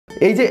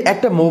এই যে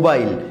একটা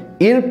মোবাইল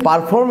এর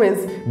পারফরমেন্স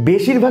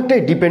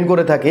বেশিরভাগটাই ডিপেন্ড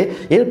করে থাকে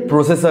এর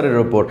প্রসেসরের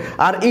উপর।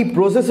 আর এই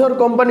প্রসেসর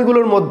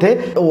কোম্পানিগুলোর মধ্যে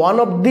ওয়ান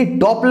অফ দি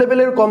টপ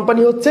লেভেলের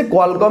কোম্পানি হচ্ছে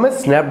কোয়ালকমের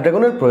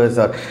স্ন্যাপড্রাগনের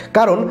প্রসেসর।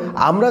 কারণ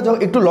আমরা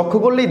একটু লক্ষ্য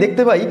করলেই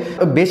দেখতে পাই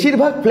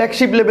বেশিরভাগ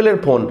ফ্ল্যাগশিপ লেভেলের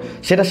ফোন,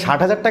 সেটা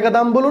 60,000 টাকা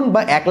দাম বলুন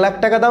বা 1 লাখ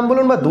টাকা দাম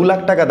বলুন বা 2 লাখ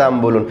টাকা দাম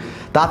বলুন,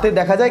 তাতে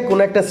দেখা যায়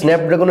কোনো একটা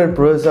স্ন্যাপড্রাগনের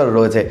প্রসেসর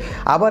রয়েছে।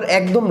 আবার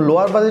একদম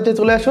লোয়ার বাজেটে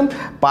চলে আসুন,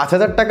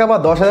 5,000 টাকা বা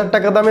 10,000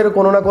 টাকা দামের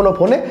কোনো না কোনো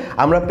ফোনে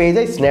আমরা পেয়ে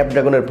যাই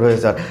স্ন্যাপড্রাগনের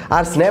প্রসেসর।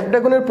 আর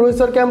স্ন্যাপড্রাগনের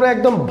প্রসেসরকে আমরা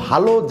একদম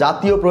ভালো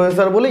জাতীয়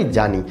প্রসেসর বলেই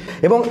জানি,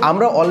 এবং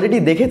আমরা অলরেডি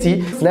দেখেছি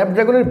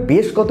স্ন্যাপড্রাগনের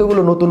বেশ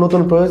কতগুলো নতুন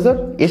নতুন প্রসেসর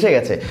এসে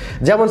গেছে,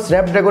 যেমন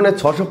স্ন্যাপড্রাগনের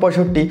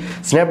 665,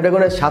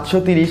 স্ন্যাপড্রাগনের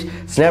 730,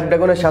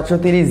 স্ন্যাপড্রাগনের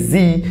 730G,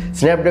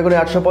 স্ন্যাপড্রাগনের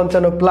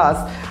 855+।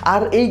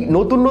 আর এই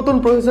নতুন নতুন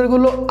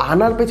প্রসেসরগুলো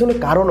আনার পেছনে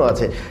কারণও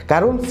আছে,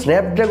 কারণ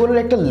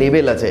স্ন্যাপড্রাগনের একটা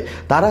লেভেল আছে,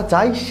 তারা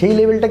চায় সেই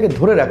লেভেলটাকে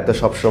ধরে রাখতে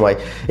সবসময়,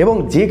 এবং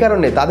যে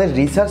কারণে তাদের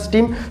রিসার্চ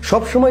টিম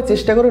সবসময়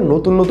চেষ্টা করে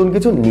নতুন নতুন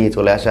কিছু নিয়ে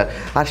চলে আসার।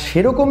 আর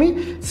সেরকমই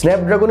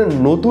স্ন্যাপড্রাগনের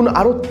নতুন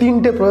আরও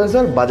 3টে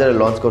প্রসেসর বাজারে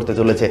লঞ্চ করতে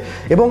চলেছে।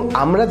 এবং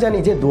আমরা জানি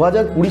যে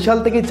 2020 সাল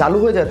থেকে চালু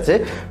হয়ে যাচ্ছে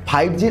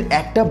 5Gর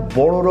একটা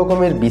বড়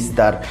রকমের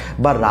বিস্তার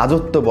বা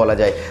রাজত্ব বলা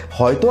যায়।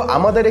 হয়তো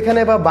আমাদের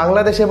এখানে বা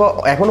বাংলাদেশে বা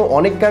এখনও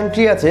অনেক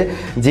কান্ট্রি আছে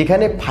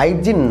যেখানে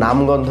 5Gর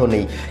নামগন্ধ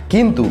নেই,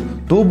 কিন্তু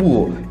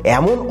তবুও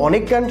এমন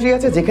অনেক কান্ট্রি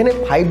আছে যেখানে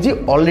 5G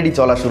অলরেডি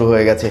চলা শুরু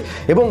হয়ে গেছে।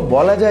 এবং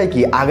বলা যায়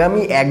কি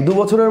আগামী 1-2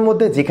 বছরের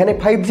মধ্যে যেখানে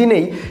 5G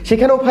নেই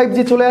সেখানেও 5G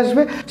চলে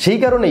আসবে। সেই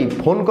কারণেই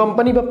ফোন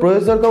কোম্পানি বা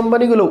প্রসেসর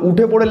কোম্পানিগুলো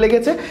উঠে পড়ে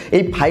লেগেছে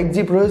এই 5G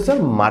প্রসেসর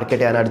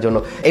মার্কেটে আনার জন্য।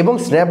 এবং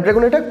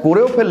স্ন্যাপড্রাগন এটা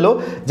করেও ফেললো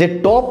যে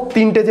টপ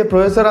 3টে যে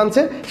প্রসেসর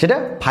আনছে সেটা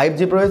 5G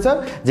প্রসেসর,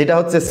 যেটা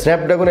হচ্ছে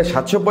স্ন্যাপড্রাগনের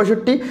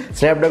 765,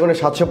 স্ন্যাপড্রাগনের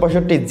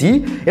 765G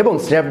এবং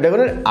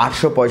স্ন্যাপড্রাগনের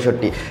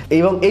 865।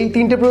 এবং এই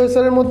 3টে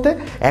প্রসেসরের মধ্যে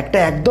একটা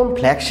একদম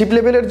ফ্ল্যাগশিপ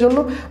লেভেলের জন্য,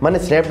 মানে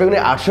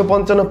স্ন্যাপড্রাগনের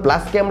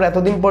 855+কে আমরা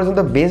এতদিন পর্যন্ত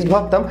বেস্ট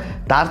ভাবতাম,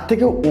 তার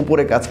থেকেও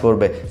উপরে কাজ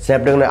করবে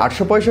স্ন্যাপড্রাগনের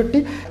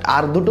 865,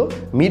 আর দুটো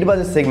মিড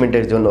বাজেট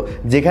সেগমেন্টের জন্য,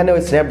 যেখানে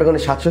ওই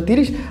স্ন্যাপড্রাগনের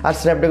 730 আর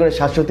স্ন্যাপড্রাগনের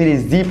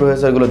 730G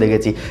প্রসেসরগুলো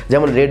দেখেছি,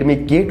 যেমন রেডমি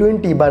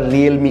K20 বা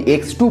রিয়েলমি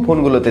X2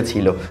 ফোনগুলোতে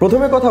ছিল।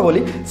 প্রথমে কথা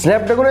বলি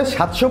স্ন্যাপড্রাগনের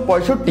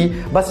 765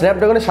 বা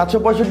স্ন্যাপড্রাগনের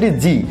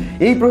 765G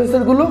এই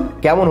প্রসেসরগুলো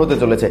কেমন হতে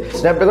চলেছে।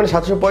 স্ন্যাপড্রাগনের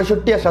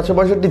 765 আর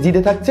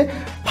 765Gতে থাকছে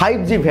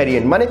 5G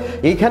ভ্যারিয়েন্ট, মানে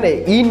এইখানে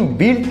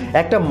ইনবিল্ট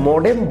একটা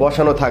মডেম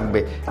বসানো থাকবে।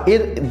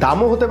 এর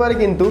দামও হতে পারে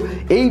কিন্তু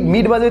এই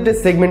মিড বাজেটের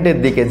সেগমেন্টের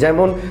দিকে,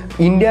 যেমন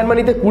ইন্ডিয়ান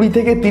মানিতে 20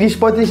 থেকে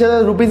 30-35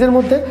 হাজার রুপিজের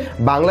মধ্যে,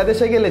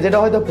 বাংলাদেশে গেলে যেটা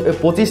হয়তো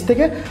 25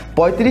 থেকে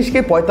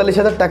 35-45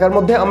 হাজার টাকার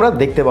মধ্যে আমরা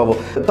দেখতে পাবো।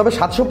 তবে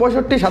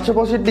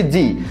 765-765G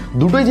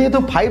দুটোই যেহেতু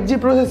 5G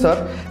প্রসেসর,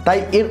 তাই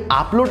এর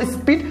আপলোড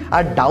স্পিড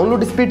আর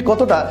ডাউনলোড স্পিড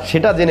কতটা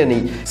সেটা জেনে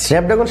নিই।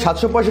 স্ন্যাপড্রাগন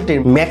 765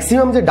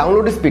 ম্যাক্সিমাম যে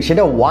ডাউনলোড স্পিড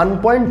সেটা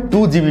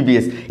 1.2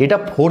 Gbps, এটা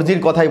 4Gর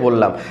কথাই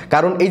বললাম।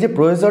 কারণ এই যে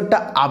প্রসেসরটা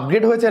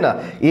আপগ্রেড হয়েছে না,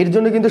 এর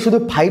জন্য কিন্তু শুধু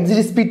 5Gর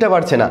স্পিডটা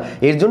বাড়ছে না,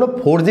 এর জন্য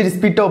 4Gর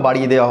স্পিডটাও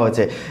বাড়িয়ে দেওয়া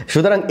হয়েছে।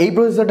 সুতরাং এই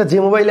প্রসেসরটা যে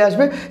মোবাইলে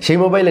আসবে সেই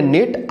মোবাইলের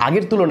নেট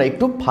আগের তুলনায়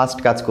একটু ফাস্ট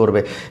কাজ করবে।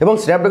 এবং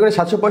স্ন্যাপড্রাগনের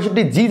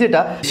 765G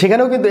যেটা,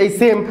 সেখানেও কিন্তু এই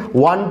সেম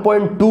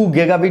 1.2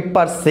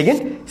 Gbps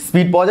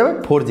স্পিড পাওয়া যাবে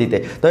 4Gতে।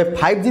 তবে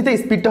 5Gতে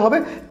স্পিডটা হবে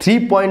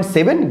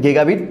 3.7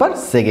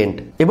 Gbps।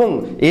 এবং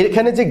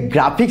এখানে যে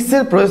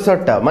গ্রাফিক্সের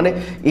প্রসেসরটা, মানে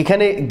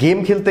এখানে গেম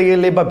খেলতে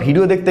গেলে বা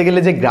ভিডিও দেখতে গেলে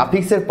যে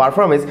গ্রাফিক্সের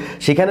পারফরমেন্স,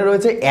 সেখানে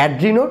রয়েছে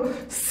অ্যাড্রিনো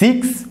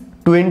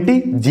 620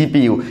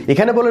 GPU।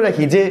 এখানে বলে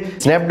রাখি যে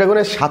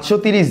স্ন্যাপড্রাগনের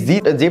 730G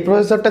যে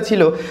প্রসেসরটা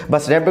ছিল বা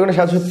স্ন্যাপড্রাগনের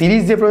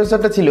 730 যে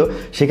প্রসেসরটা ছিল,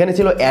 সেখানে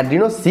ছিল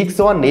অ্যাড্রিনো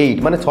 618,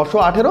 মানে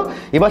 618,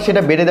 এবার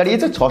সেটা বেড়ে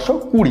দাঁড়িয়েছে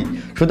 620।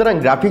 সুতরাং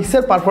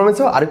গ্রাফিক্সের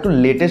পারফরমেন্সও আরেকটু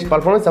লেটেস্ট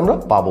পারফরমেন্স আমরা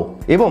পাবো।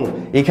 এবং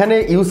এখানে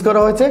ইউজ করা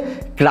হয়েছে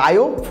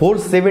ক্রায়ো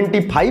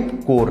 475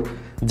 কোর,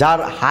 যার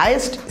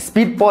হাইয়েস্ট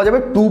স্পিড পাওয়া যাবে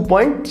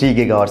 2.3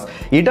 GHz।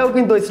 এটাও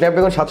কিন্তু ওই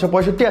স্ন্যাপড্রাগন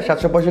 765 আর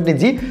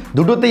 765G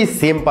দুটোতেই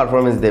সেম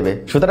পারফরমেন্স দেবে।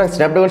 সুতরাং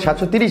স্ন্যাপড্রাগন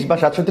 730 বা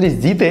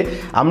 730Gতে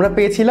আমরা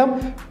পেয়েছিলাম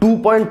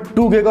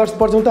 2.2 GHz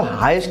পর্যন্ত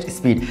হাইয়েস্ট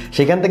স্পিড,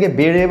 সেখান থেকে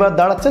বেড়ে এবার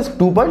দাঁড়াচ্ছে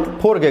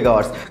 2.4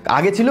 GHz।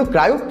 আগে ছিল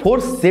ক্রায়ো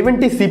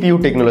 470 CPU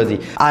টেকনোলজি,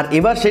 আর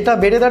এবার সেটা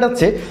বেড়ে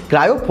দাঁড়াচ্ছে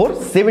ক্রায়ো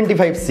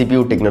 475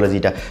 CPU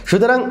টেকনোলজিটা।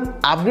 সুতরাং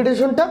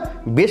আপগ্রেডেশনটা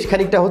বেশ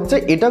খানিকটা হচ্ছে,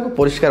 এটা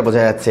পরিষ্কার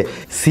বোঝা যাচ্ছে।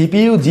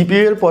 CPU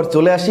GPU এর পর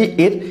চলে আসি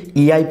এর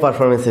EI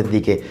পারফরমেন্সের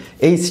দিকে।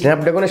 এই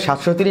স্ন্যাপড্রাগনের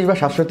 730 বা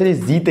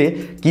 730Gতে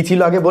কি ছিল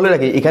আগে বলে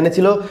রাখি, এখানে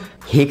ছিল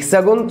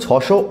হেক্সাগন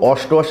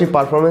 688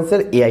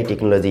 পারফরমেন্সের AI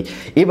টেকনোলজি।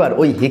 এবার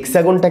ওই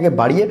হেক্সাগনটাকে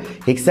বাড়িয়ে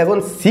হেক্সাগন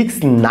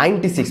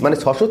 696 মানে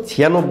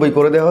 696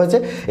 করে দেওয়া হয়েছে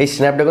এই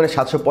স্ন্যাপড্রাগনের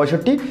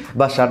 765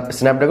 বা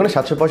স্ন্যাপড্রাগনের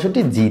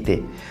 765Gতে।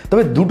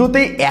 তবে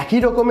দুটোতেই একই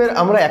রকমের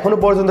আমরা এখনো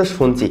পর্যন্ত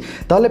শুনছি,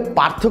 তাহলে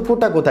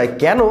পার্থক্যটা কোথায়?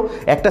 কেন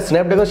একটা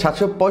স্ন্যাপড্রাগন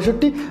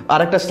 765 আর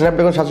একটা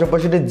স্ন্যাপড্রাগন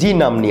 765G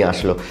নাম নিয়ে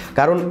আসলো?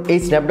 কারণ এই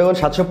স্ন্যাপড্রাগন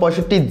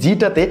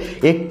 765Gটাতে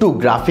একটু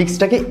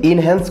গ্রাফিক্সটাকে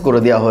এনহ্যান্স করে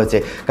দেওয়া হয়েছে,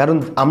 কারণ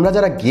আমরা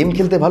যারা গেম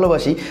খেলতে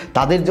ভালোবাসি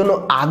তাদের জন্য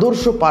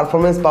আদর্শ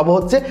পারফরমেন্স পাবো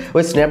হচ্ছে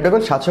ওই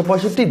স্ন্যাপড্রাগন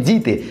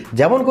 765Gতে।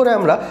 যেমন করে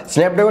আমরা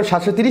স্ন্যাপড্রাগন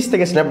 730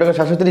 থেকে স্ন্যাপড্রাগন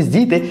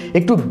 730Gতে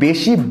একটু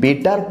বেশি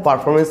বেটার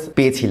পারফরমেন্স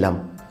পেয়েছিলাম।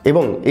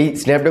 এবং এই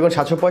স্ন্যাপড্রাগন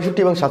 765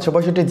 এবং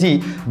 765G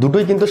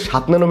দুটোই কিন্তু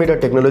 7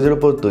 ন্যানোমিটার টেকনোলজির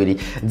উপর তৈরি,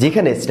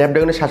 যেখানে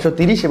স্ন্যাপড্রাগনের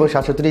 730 এবং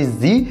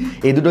 730G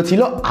এই দুটো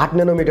ছিল 8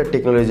 ন্যানোমিটার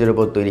টেকনোলজির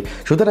উপর তৈরি।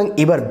 সুতরাং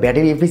এবার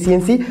ব্যাটারি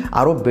এফিসিয়েন্সি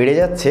আরও বেড়ে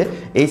যাচ্ছে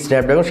এই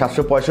স্ন্যাপড্রাগন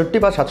 765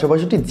 বা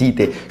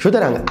 765Gতে।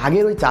 সুতরাং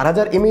আগের ওই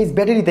 4000 mAh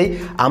ব্যাটারিতেই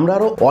আমরা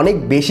আরও অনেক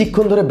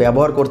বেশিক্ষণ ধরে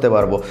ব্যবহার করতে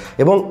পারবো।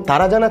 এবং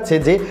তারা জানাচ্ছে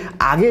যে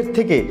আগের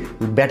থেকে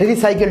ব্যাটারি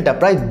সাইকেলটা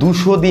প্রায়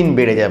 200 দিন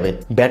বেড়ে যাবে।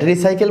 ব্যাটারি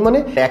সাইকেল মানে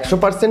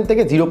 100%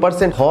 থেকে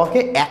 0% হওয়াকে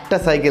একটা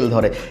সাইকেল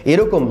ধরে,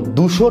 এরকম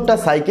 200টা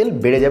সাইকেল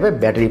বেড়ে যাবে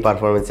ব্যাটারি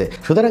পারফরমেন্সে।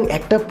 সুতরাং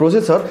একটা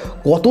প্রসেসর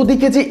কত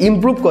দিকে যে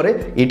ইমপ্রুভ করে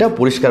এটা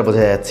পরিষ্কার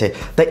বোঝা যাচ্ছে।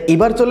 তাই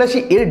এবার চলে আসি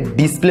এর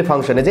ডিসপ্লে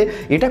ফাংশনে, যে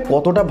এটা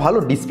কতটা ভালো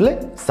ডিসপ্লে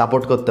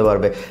সাপোর্ট করতে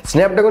পারবে।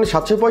 স্ন্যাপড্রাগন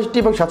 765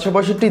 এবং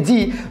 765G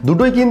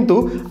দুটোই কিন্তু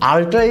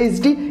আলট্রা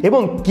এইচডি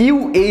এবং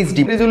QHD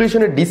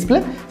রেজলিউশনের ডিসপ্লে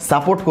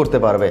সাপোর্ট করতে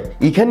পারবে।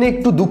 এখানে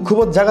একটু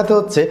দুঃখবোধ জাগাতে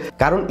হচ্ছে,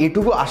 কারণ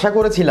এটুকু আশা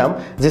করেছিলাম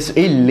যে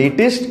এই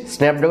লেটেস্ট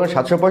স্ন্যাপড্রাগন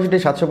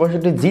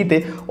 765-765Gতে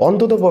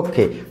অন্তত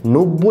পক্ষে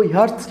 90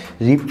 হার্টজ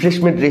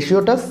রিফ্রেশমেন্ট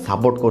রেশিওটা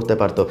সাপোর্ট করতে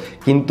পারতো,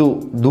 কিন্তু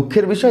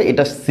দুঃখের বিষয়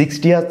এটা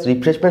 60 হার্টজ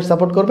রিফ্রেশমেন্ট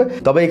সাপোর্ট করবে।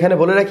 তবে এখানে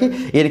বলে রাখি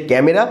এর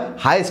ক্যামেরা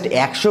হাইয়েস্ট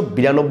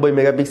 192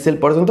 মেগাপিক্সেল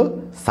পর্যন্ত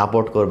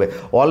সাপোর্ট করবে।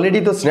 অলরেডি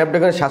তো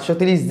স্ন্যাপড্রাগন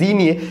 730G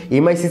নিয়ে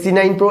MI CC9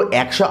 Pro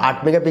 108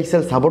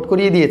 megapixel support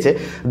করিয়ে দিয়েছে।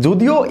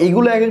 যদিও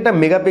এগুলো এক একটা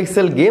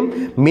megapixel game,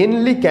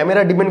 mainly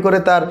camera depend করে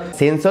তার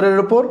সেন্সরের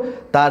ওপর,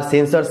 তার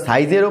সেন্সর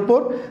সাইজের ওপর,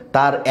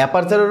 তার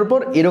অ্যাপারচারের উপর,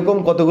 এরকম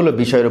কতগুলো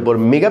বিষয়ের উপর।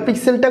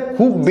 মেগাপিক্সেলটা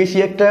খুব বেশি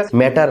একটা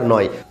ম্যাটার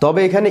নয়। তবে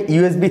এখানে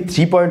USB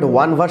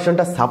 3.1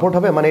 ভার্সনটা সাপোর্ট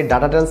হবে, মানে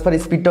ডাটা ট্রান্সফার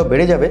স্পিডটাও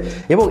বেড়ে যাবে।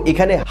 এবং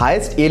এখানে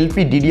হাইয়েস্ট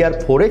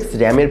LPDDR4X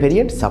র্যামের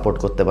ভেরিয়েন্ট সাপোর্ট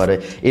করতে পারবে।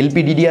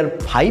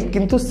 LPDDR5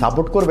 কিন্তু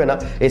সাপোর্ট করবে না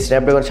এই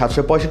স্ন্যাপড্রাগন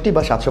 765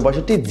 বা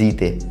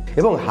 765Gতে।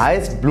 এবং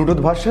হাইয়েস্ট ব্লুটুথ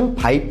ভার্সন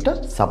 5টা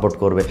সাপোর্ট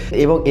করবে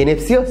এবং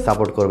NFC-ও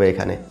সাপোর্ট করবে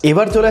এখানে।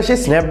 এবার চলে আসে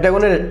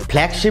স্ন্যাপড্রাগনের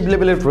ফ্ল্যাগশিপ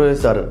লেভেলের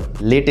প্রসেসর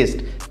লেটেস্ট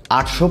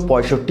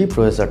 865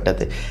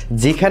 প্রসেসরটাতে,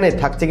 যেখানে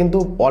থাকছে কিন্তু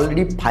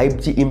already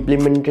 5G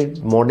implemented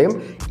modem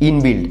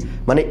inbuilt,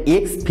 মানে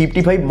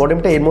X55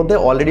 মডেমটা এর মধ্যে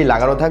অলরেডি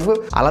লাগানো থাকবে,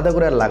 আলাদা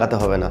করে আর লাগাতে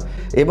হবে না।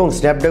 এবং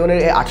স্ন্যাপড্রাগনের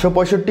এই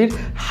 865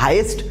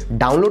 হাইয়েস্ট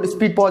ডাউনলোড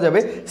স্পিড পাওয়া যাবে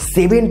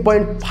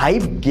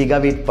 7.5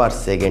 গিগাবিট পার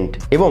সেকেন্ড,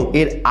 এবং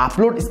এর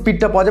আপলোড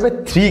স্পিডটা পাওয়া যাবে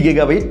 3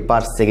 গিগাবিট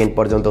পার সেকেন্ড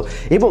পর্যন্ত।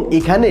 এবং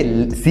এখানে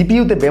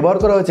সিপিইউতে ব্যবহার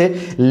করা হয়েছে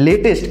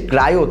লেটেস্ট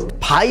ক্রায়ো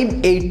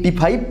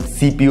 585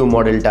 সিপিইউ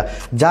মডেলটা,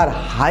 যার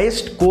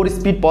হাইয়েস্ট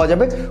স্পিড পাওয়া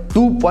যাবে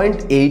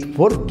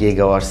 2.84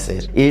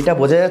 গিগাওয়াটসের। এটা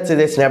বোঝা যাচ্ছে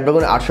যে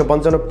স্ন্যাপড্রাগন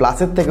 855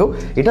 প্লাসের থেকেও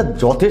এটা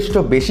যথেষ্ট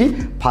বেশি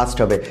ফাস্ট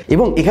হবে।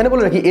 এবং এখানে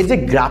বলে রাখি এর যে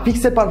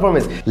গ্রাফিক্সের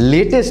পারফরমেন্স,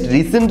 লেটেস্ট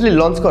রিসেন্টলি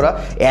লঞ্চ করা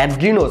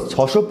অ্যাড্রিনো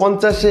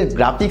 650-এর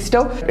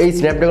গ্রাফিক্সটাও এই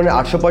স্ন্যাপড্রাগনের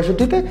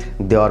 865-তে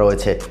দেওয়া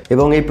রয়েছে।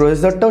 এবং এই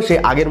প্রসেসরটাও সে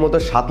আগের মতো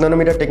 7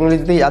 ন্যানোমিটার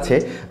টেকনোলজিতেই আছে,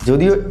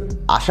 যদিও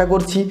আশা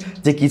করছি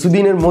যে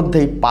কিছুদিনের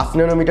মধ্যেই 5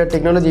 ন্যানোমিটার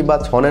টেকনোলজি বা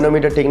 6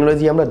 ন্যানোমিটার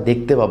টেকনোলজি আমরা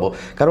দেখতে পাবো,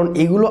 কারণ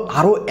এগুলো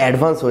আরও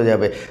অ্যাডভান্স হয়ে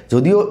যাবে।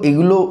 যদিও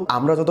এগুলো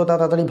আমরা যত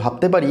তাড়াতাড়ি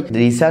ভাবতে পারি,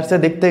 রিসার্চে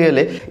দেখতে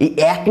গেলে এই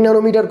 1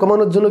 ন্যানোমিটার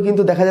কমানোর জন্য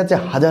কিন্তু দেখা যাচ্ছে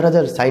হাজার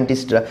হাজার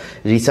সায়েন্টিস্টরা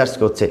রিসার্চ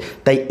করছে।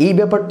 তাই এই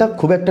ব্যাপারটা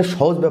খুব একটা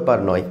সহজ ব্যাপার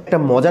নয়। একটা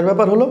মজার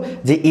ব্যাপার হলো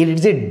যে এর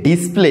যে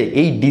ডিসপ্লে,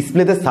 এই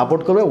ডিসপ্লেতে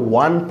সাপোর্ট করবে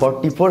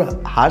 144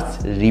 হার্টজ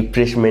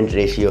রিফ্রেশমেন্ট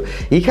রেশিও।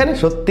 এখানে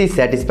সত্যিই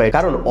স্যাটিসফাইড,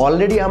 কারণ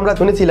অলরেডি আমরা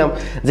শুনেছিলাম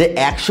যে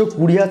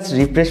 120 hertz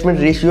refreshment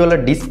রেশিওওয়ালা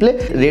display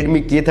Redmi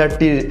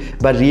K30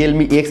 বা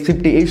রিয়েলমি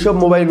X50 এইসব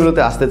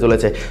মোবাইলগুলোতে আসতে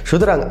চলেছে।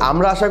 সুতরাং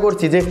আমরা আশা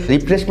করছি যে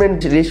রিফ্রেশমেন্ট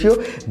রেশিও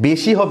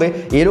বেশি হবে,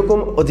 এরকম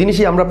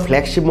জিনিসই আমরা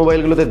ফ্ল্যাগশিপ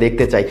মোবাইলগুলোতে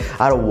দেখতে চাই।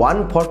 আর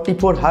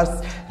 144 হার্টজ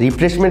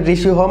রিফ্রেশমেন্ট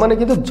রেশিও হওয়া মানে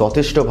কিন্তু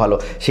যথেষ্ট ভালো,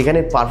 সেখানে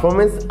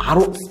পারফরমেন্স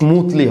আরও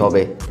স্মুথলি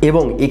হবে।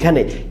 এবং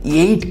এখানে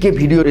 8K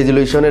ভিডিও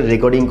রেজলিউশনের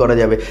রেকর্ডিং করা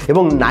যাবে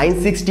এবং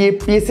 960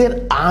 FPS এর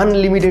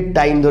আনলিমিটেড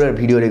টাইম ধরে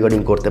ভিডিও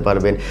রেকর্ডিং করতে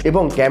পারবেন।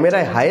 এবং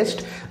ক্যামেরায় হাইয়েস্ট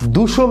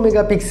 200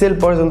 মেগাপিক্সেল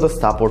পর্যন্ত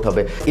সাপোর্ট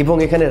হবে। এবং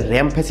এখানে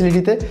র্যাম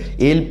ফ্যাসিলিটিতে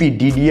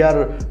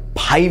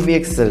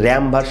LPDDR5X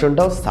র্যাম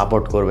ভার্সনটাও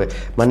সাপোর্ট করবে,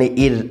 মানে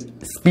এর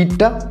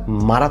স্পিডটা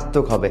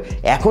মারাত্মক হবে।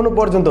 এখনো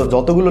পর্যন্ত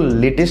যতগুলো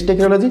লেটেস্ট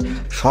টেকনোলজি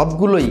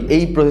সবগুলোই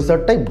এই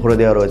প্রসেসরটাই ভরে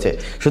দেওয়া রয়েছে।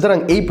 সুতরাং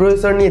এই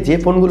প্রসেসর নিয়ে যে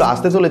ফোনগুলো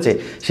আসতে চলেছে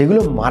সেগুলো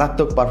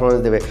মারাত্মক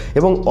পারফরমেন্স দেবে।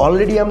 এবং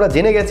অলরেডি আমরা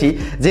জেনে গেছি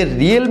যে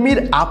রিয়েলমির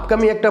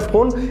আপকামিং একটা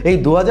ফোন এই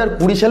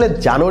 2020 সালের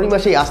জানুয়ারি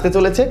মাসেই আসতে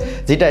চলেছে,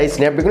 যেটা এই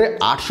স্ন্যাপড্রাগনের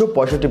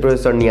 865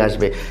 প্রসেসর নিয়ে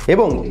আসবে।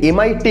 এবং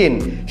MI 10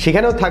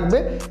 সেখানেও থাকবে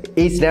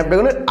এই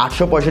স্ন্যাপড্রাগনের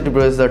 865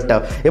 প্রসেসরটা।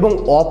 এবং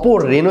অপো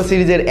রেনো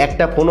সিরিজের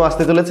একটা ফোনও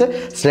আসতে চলেছে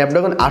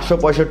স্ন্যাপড্রাগন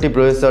 865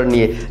 প্রসেসর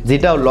নিয়ে,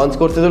 যেটাও লঞ্চ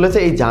করতে চলেছে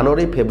এই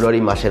জানুয়ারি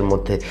ফেব্রুয়ারি মাসের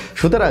মধ্যে।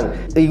 সুতরাং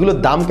এইগুলোর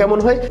দাম কেমন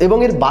হয় এবং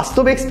এর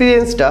বাস্তব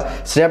এক্সপিরিয়েন্সটা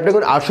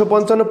স্ন্যাপড্রাগন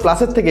 855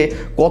 প্লাসের থেকে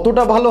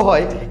কতটা ভালো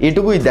হয়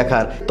এটুকুই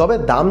দেখার। তবে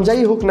দাম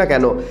যাই হোক না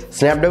কেন,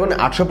 স্ন্যাপড্রাগন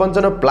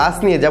 855 প্লাস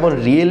নিয়ে যেমন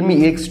রিয়েলমি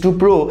X2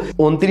 Pro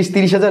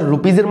 29-30 হাজার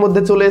রুপিজের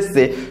মধ্যে চলে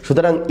এসছে,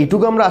 সুতরাং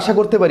এটুকু আমরা আশা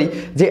করতে পারি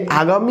যে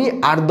আগামী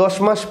 8-10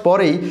 মাস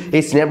পরেই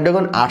এই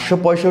স্ন্যাপড্রাগন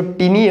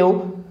 865 নিয়েও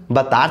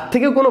বা তার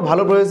থেকে কোনো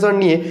ভালো প্রসেসর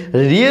নিয়ে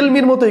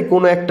রিয়েলমির মতোই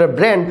কোনো একটা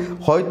ব্র্যান্ড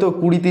হয়তো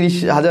 20-30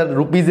 হাজার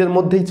রুপিজের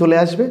মধ্যেই চলে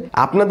আসবে?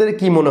 আপনাদের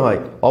কি মনে হয়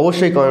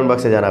অবশ্যই কমেন্ট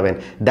বক্সে জানাবেন।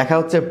 দেখা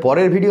হচ্ছে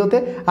পরের ভিডিওতে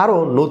আরও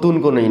নতুন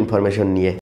কোনো ইনফরমেশন নিয়ে।